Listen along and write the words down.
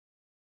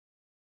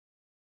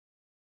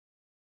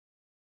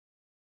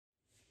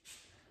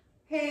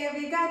Hey,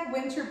 have you got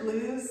winter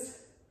blues?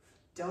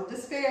 Don't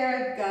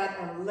despair, I've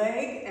got a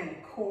leg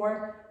and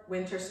core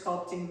winter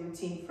sculpting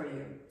routine for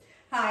you.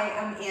 Hi,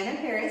 I'm Anna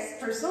Harris,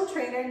 personal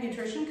trainer,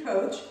 nutrition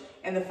coach,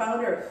 and the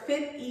founder of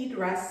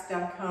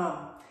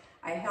FitEatRest.com.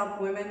 I help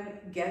women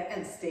get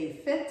and stay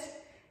fit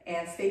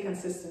and stay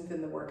consistent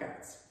in the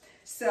workouts.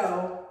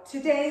 So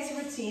today's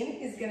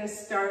routine is going to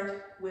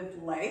start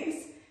with legs.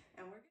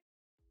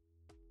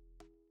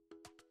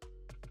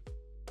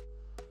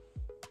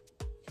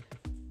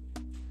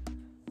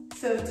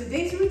 So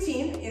today's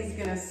routine is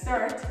going to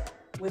start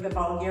with a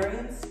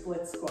Bulgarian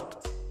split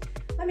squat.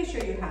 Let me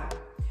show you how.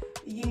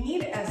 You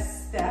need a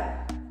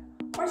step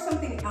or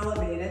something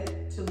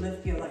elevated to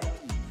lift your leg.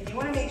 And you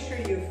want to make sure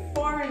you're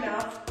far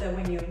enough that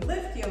when you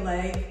lift your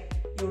leg,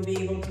 you'll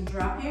be able to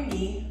drop your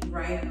knee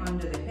right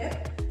under the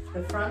hip.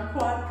 The front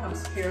quad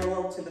comes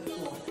parallel to the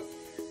floor.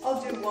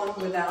 I'll do one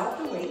without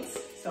the weights.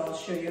 So I'll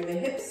show you the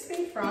hips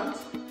stay front,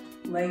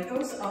 leg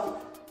goes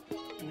up,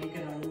 and you're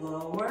going to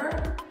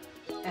lower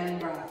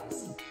and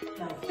rise.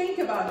 Now think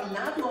about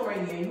not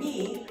lowering your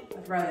knee,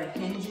 but rather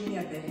hinging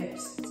at the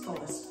hips. It's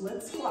called a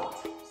split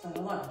squat. It's not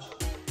a lunge.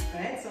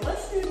 All right, so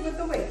let's do it with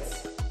the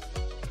weights.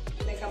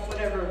 Pick up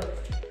whatever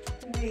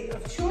weight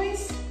of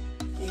choice.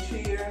 Make sure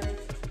your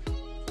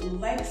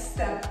legs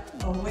step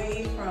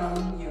away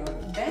from your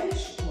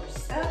bench or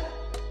step,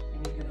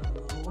 and you're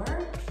gonna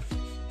lower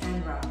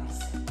and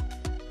rise.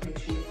 Make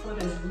sure your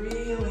foot is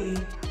really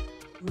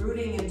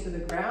rooting into the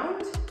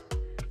ground.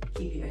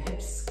 Keep your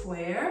hips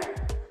square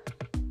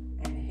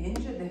and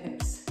hinge at the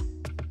hips.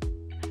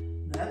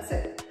 That's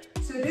it.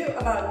 So do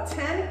about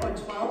 10 or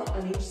 12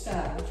 on each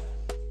side.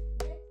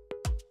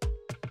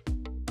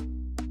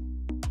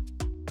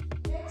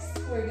 Next,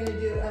 we're going to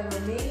do a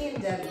Romanian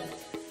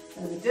deadlift.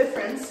 And the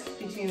difference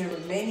between a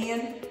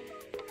Romanian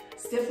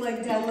stiff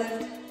leg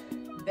deadlift,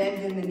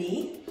 bend in the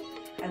knee,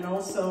 and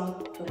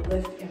also the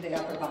lift in the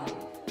upper body.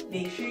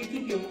 Make sure you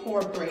keep your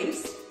core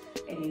braced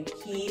and you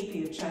keep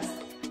your chest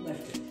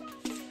lifted.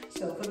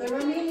 So for the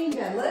Romanian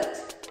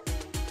deadlift,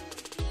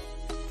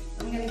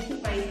 I'm going to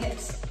keep my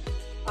hips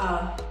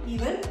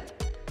even,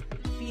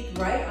 feet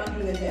right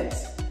under the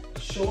hips,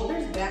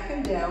 shoulders back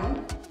and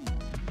down,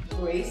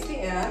 brace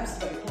the abs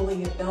by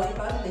pulling your belly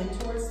button in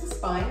towards the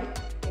spine,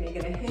 and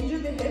you're going to hinge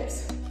at the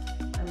hips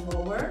and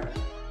lower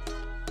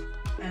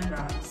and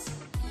rise.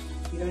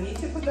 You don't need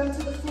to put them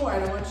to the floor. I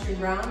don't want you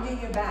rounding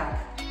your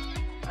back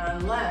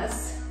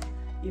unless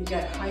you've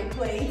got high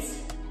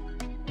plates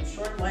or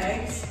short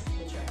legs,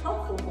 which are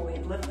helpful for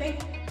weightlifting.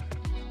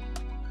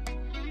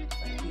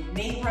 But the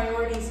main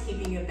priority is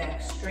keeping your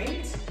back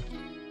straight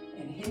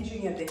and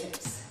hinging at the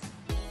hips.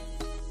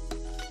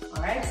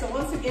 All right, so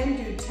once again,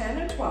 do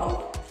 10 or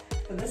 12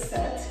 for the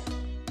set.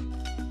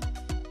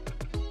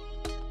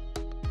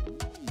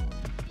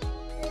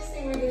 Next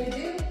thing we're going to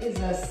do is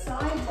a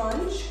side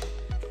lunge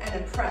and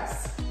a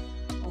press.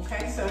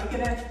 Okay, so I'm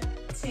going to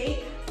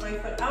take my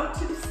foot out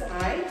to the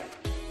side,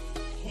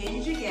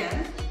 hinge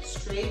again,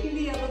 straighten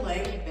the other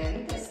leg,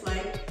 bend this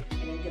leg,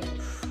 and you're going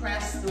to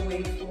press the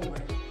weight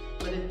forward.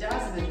 What it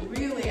does is it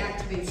really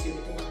activates your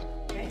core.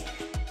 Okay,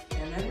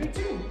 and then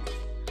return.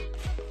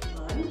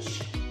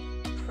 Lunge,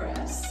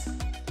 press,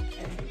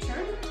 and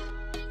return.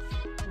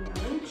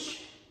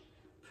 Lunge,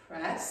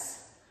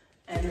 press,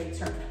 and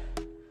return.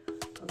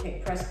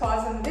 Okay, press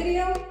pause on the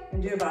video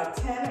and do about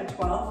 10 or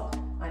 12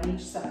 on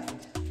each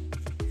side.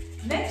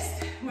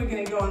 Next, we're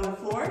going to go on the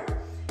floor,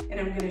 and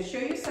I'm going to show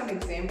you some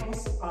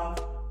examples of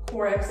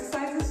core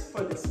exercises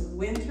for this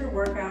winter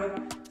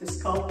workout to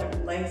sculpt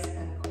our legs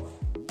and core.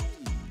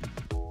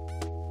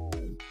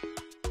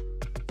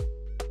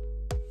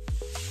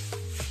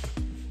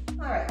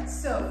 All right,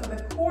 so for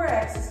the core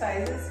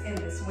exercises in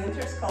this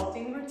winter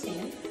sculpting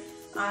routine,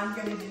 I'm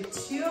going to do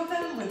 2 of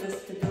them with the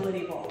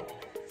stability ball.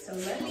 So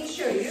let me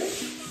show you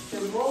the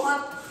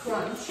roll-up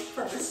crunch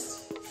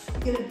first.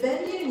 You're going to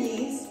bend your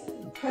knees,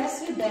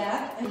 press your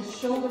back and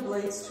shoulder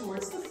blades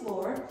towards the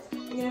floor.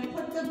 You're going to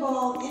put the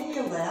ball in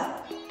your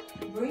lap,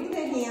 bring the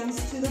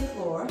hands to the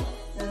floor.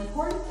 The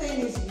important thing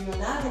is you're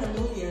not going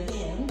to move your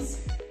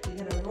hands.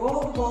 You're going to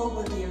roll the ball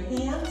with your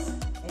hands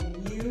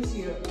and use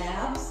your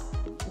abs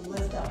to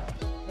lift up.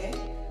 Okay?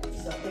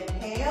 So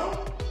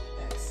inhale,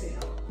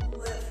 exhale,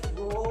 lift,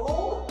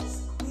 roll,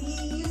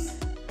 squeeze,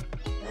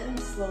 and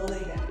slowly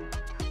down.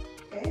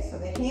 Okay? So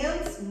the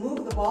hands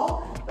move the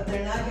ball, but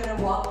they're not going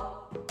to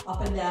walk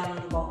up and down on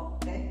the ball.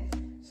 Okay?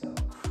 So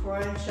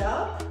crunch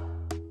up,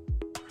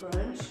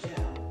 crunch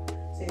down.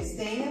 So you're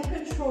staying in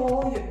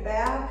control, your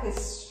back is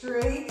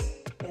straight,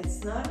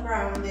 it's not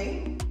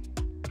grounding.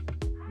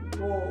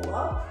 Roll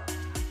up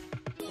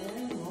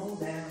and roll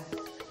down.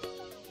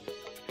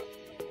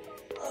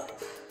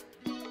 Up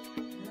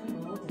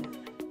and roll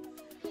down.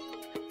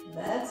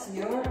 That's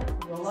your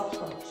roll-up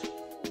crunch.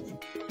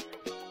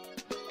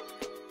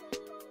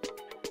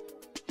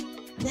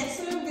 Next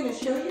one I'm going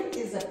to show you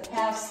is a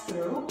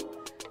pass-through.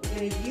 You're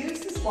going to use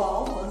this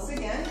ball, once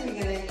again,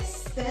 you're going to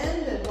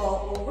extend the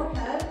ball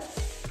overhead.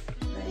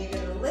 Then you're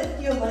going to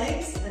lift your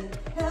legs and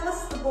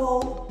pass the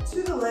ball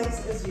to the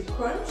legs as you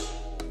crunch.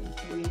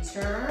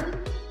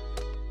 Return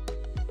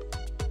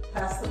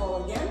pass the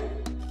ball again,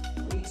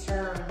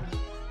 return,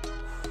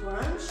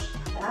 crunch,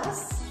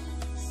 pass,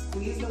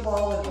 squeeze the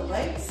ball with the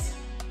legs,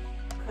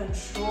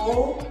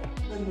 control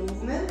the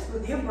movement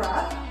with your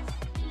breath.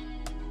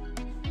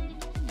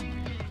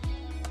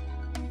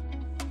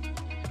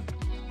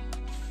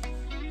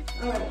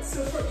 All right,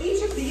 so for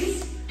each of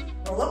these,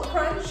 roll up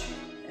crunch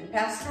and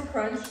pass through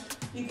crunch.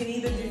 You can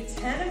either do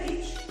 10 of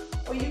each,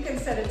 or you can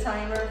set a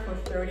timer for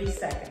 30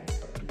 seconds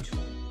for each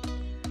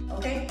one.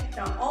 Okay,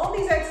 now all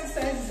these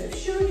exercises I've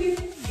showed you,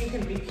 you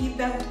can repeat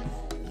them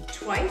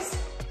twice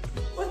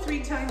or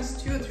 3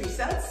 times, 2 or 3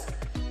 sets.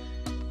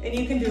 And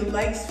you can do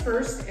legs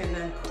first and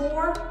then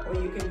core, or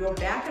you can go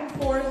back and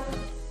forth.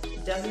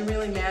 It doesn't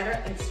really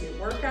matter, it's your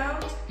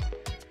workout.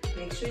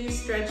 Make sure you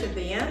stretch at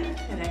the end,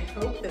 and I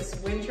hope this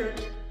winter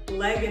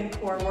leg and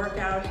core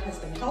workout has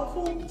been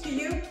helpful to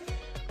you.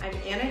 I'm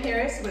Anna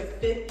Harris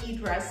with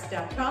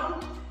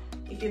FitEatRest.com.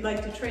 If you'd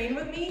like to train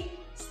with me,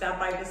 stop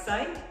by the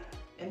site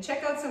and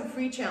check out some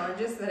free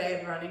challenges that I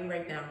have running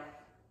right now.